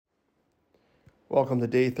Welcome to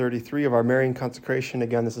day 33 of our Marian consecration.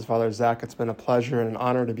 Again, this is Father Zach. It's been a pleasure and an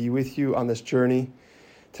honor to be with you on this journey.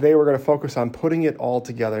 Today we're going to focus on putting it all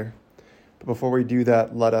together. But before we do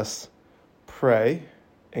that, let us pray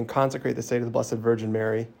and consecrate the state of the Blessed Virgin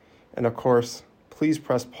Mary. And of course, please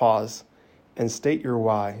press pause and state your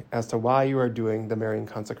why as to why you are doing the Marian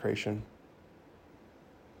consecration.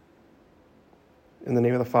 In the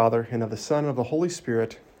name of the Father, and of the Son, and of the Holy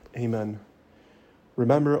Spirit, amen.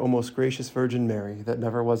 Remember, O most gracious Virgin Mary, that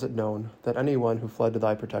never was it known that anyone who fled to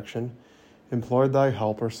thy protection, implored thy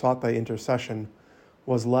help, or sought thy intercession,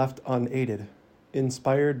 was left unaided.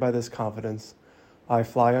 Inspired by this confidence, I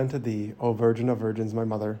fly unto thee, O Virgin of Virgins, my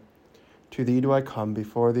Mother. To thee do I come,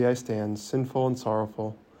 before thee I stand, sinful and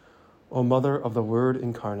sorrowful. O Mother of the Word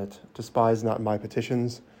incarnate, despise not my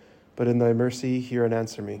petitions, but in thy mercy hear and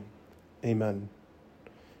answer me. Amen.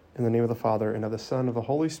 In the name of the Father, and of the Son, and of the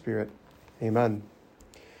Holy Spirit, amen.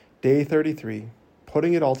 Day 33,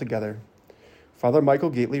 putting it all together. Father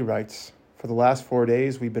Michael Gately writes, for the last 4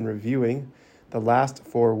 days, we've been reviewing the last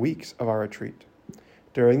 4 weeks of our retreat.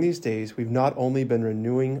 During these days, we've not only been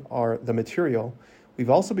renewing the material,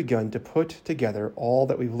 we've also begun to put together all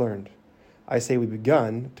that we've learned. I say we've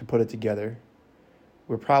begun to put it together.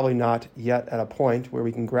 We're probably not yet at a point where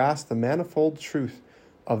we can grasp the manifold truth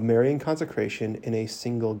of Marian consecration in a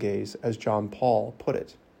single gaze, as John Paul put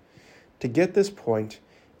it. To get this point,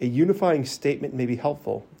 a unifying statement may be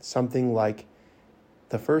helpful, something like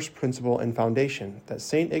the first principle and foundation that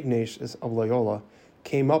St. Ignatius of Loyola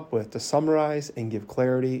came up with to summarize and give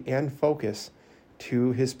clarity and focus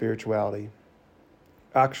to his spirituality.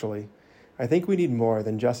 Actually, I think we need more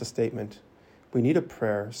than just a statement. We need a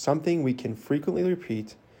prayer, something we can frequently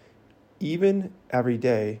repeat, even every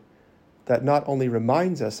day, that not only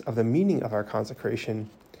reminds us of the meaning of our consecration,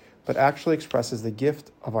 but actually expresses the gift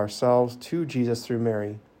of ourselves to Jesus through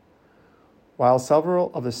Mary. While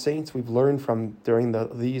several of the saints we've learned from during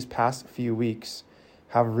these past few weeks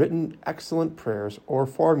have written excellent prayers or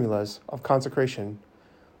formulas of consecration,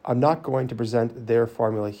 I'm not going to present their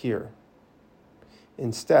formula here.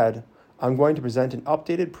 Instead, I'm going to present an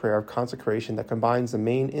updated prayer of consecration that combines the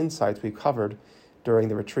main insights we've covered during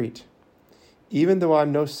the retreat. Even though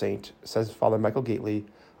I'm no saint, says Father Michael Gately,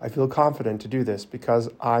 I feel confident to do this because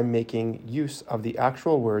I'm making use of the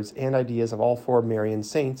actual words and ideas of all 4 Marian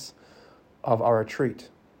saints of our retreat.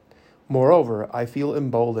 Moreover, I feel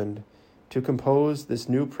emboldened to compose this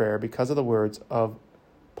new prayer because of the words of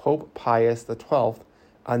Pope Pius XII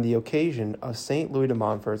on the occasion of St. Louis de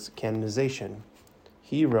Montfort's canonization.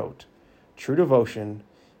 He wrote, "True devotion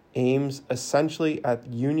aims essentially at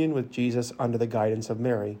union with Jesus under the guidance of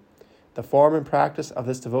Mary. The form and practice of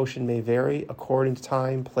this devotion may vary according to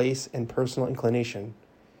time, place, and personal inclination.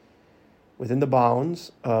 Within the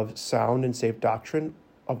bounds of sound and safe doctrine,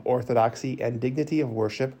 of orthodoxy and dignity of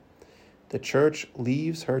worship, the Church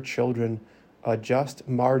leaves her children a just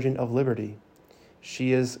margin of liberty.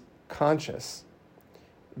 She is conscious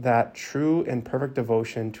that true and perfect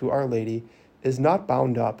devotion to Our Lady is not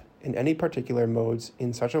bound up in any particular modes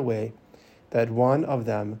in such a way that one of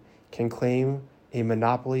them can claim a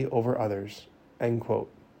monopoly over others." End quote.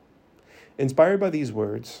 Inspired by these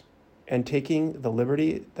words, and taking the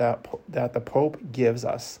liberty that the Pope gives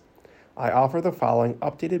us, I offer the following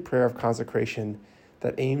updated prayer of consecration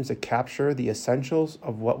that aims to capture the essentials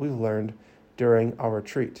of what we've learned during our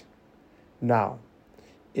retreat. Now,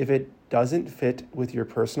 if it doesn't fit with your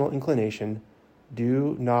personal inclination,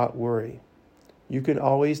 do not worry. You can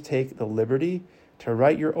always take the liberty to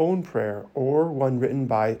write your own prayer or one written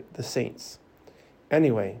by the saints.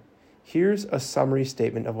 Anyway, here's a summary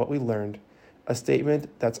statement of what we learned, a statement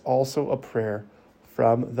that's also a prayer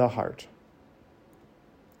from the heart.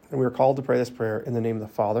 And we are called to pray this prayer in the name of the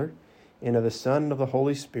Father, and of the Son, and of the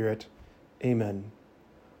Holy Spirit. Amen.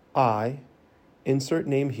 I, insert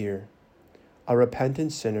name here, a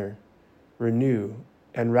repentant sinner, renew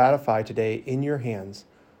and ratify today in your hands,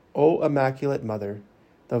 O Immaculate Mother,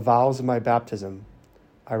 the vows of my baptism.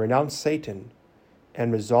 I renounce Satan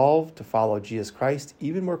and resolve to follow Jesus Christ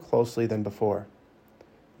even more closely than before.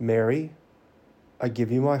 Mary, I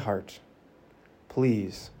give you my heart.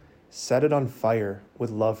 Please, set it on fire with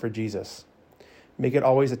love for Jesus. Make it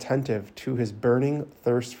always attentive to his burning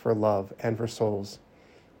thirst for love and for souls.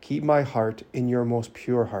 Keep my heart in your most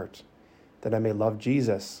pure heart, that I may love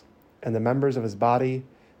Jesus and the members of his body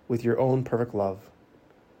with your own perfect love.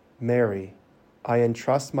 Mary, I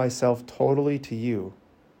entrust myself totally to you,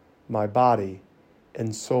 my body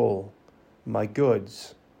and soul, my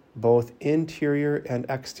goods, both interior and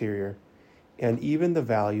exterior, and even the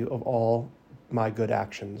value of all my good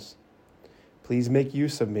actions. Please make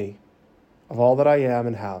use of me, of all that I am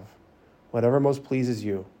and have, whatever most pleases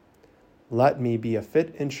you. Let me be a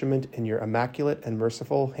fit instrument in your immaculate and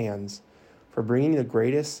merciful hands for bringing the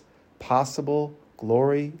greatest possible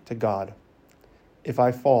glory to God. If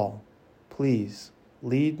I fall, please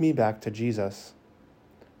lead me back to Jesus.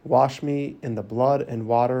 Wash me in the blood and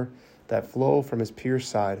water that flow from his pierced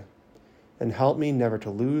side, and help me never to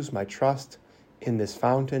lose my trust in this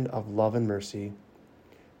fountain of love and mercy.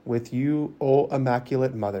 With you, O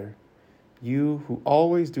Immaculate Mother, you who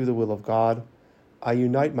always do the will of God, I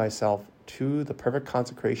unite myself to the perfect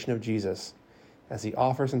consecration of Jesus as he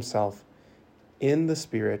offers himself in the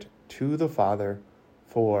Spirit to the Father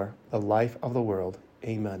for the life of the world.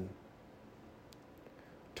 Amen.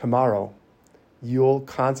 Tomorrow, you'll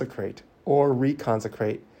consecrate or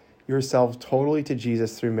reconsecrate yourself totally to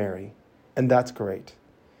Jesus through Mary, and that's great.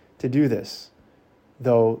 To do this,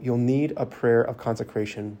 though, you'll need a prayer of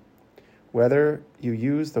consecration. Whether you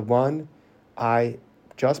use the one I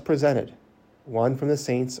just presented, one from the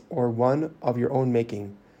saints, or one of your own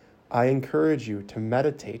making, I encourage you to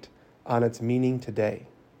meditate on its meaning today.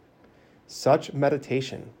 Such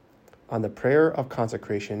meditation on the prayer of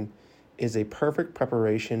consecration is a perfect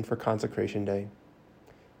preparation for Consecration Day.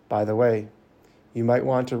 By the way, you might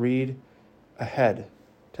want to read ahead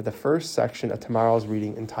to the first section of tomorrow's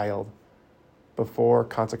reading entitled Before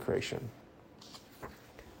Consecration.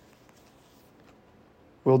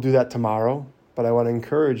 We'll do that tomorrow, but I want to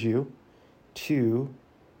encourage you to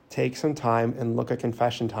take some time and look at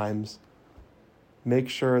confession times. Make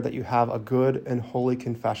sure that you have a good and holy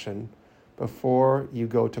confession before you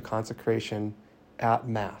go to consecration at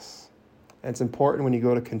Mass. And it's important when you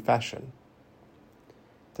go to confession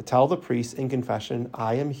to tell the priest in confession,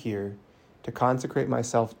 I am here to consecrate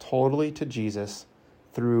myself totally to Jesus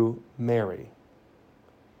through Mary.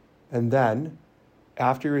 And then,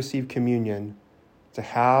 after you receive communion, to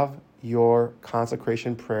have your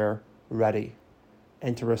consecration prayer ready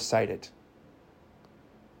and to recite it.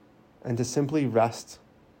 And to simply rest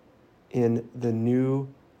in the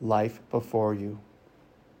new life before you.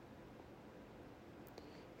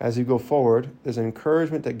 As you go forward, there's an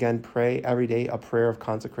encouragement to again pray every day a prayer of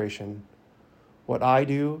consecration. What I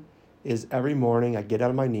do is every morning I get out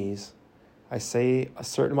of my knees, I say a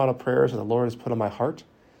certain amount of prayers that the Lord has put on my heart,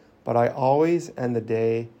 but I always end the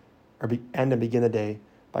day, end and begin the day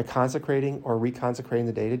by consecrating or reconsecrating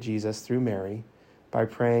the day to Jesus through Mary by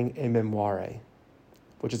praying a Memorare,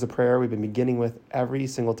 which is a prayer we've been beginning with every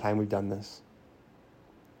single time we've done this.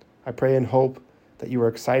 I pray and hope that you are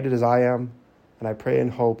excited as I am, and I pray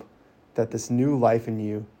and hope that this new life in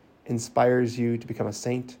you inspires you to become a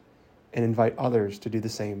saint and invite others to do the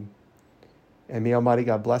same. And may Almighty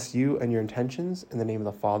God bless you and your intentions in the name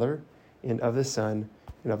of the Father, and of the Son,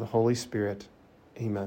 and of the Holy Spirit. Amen.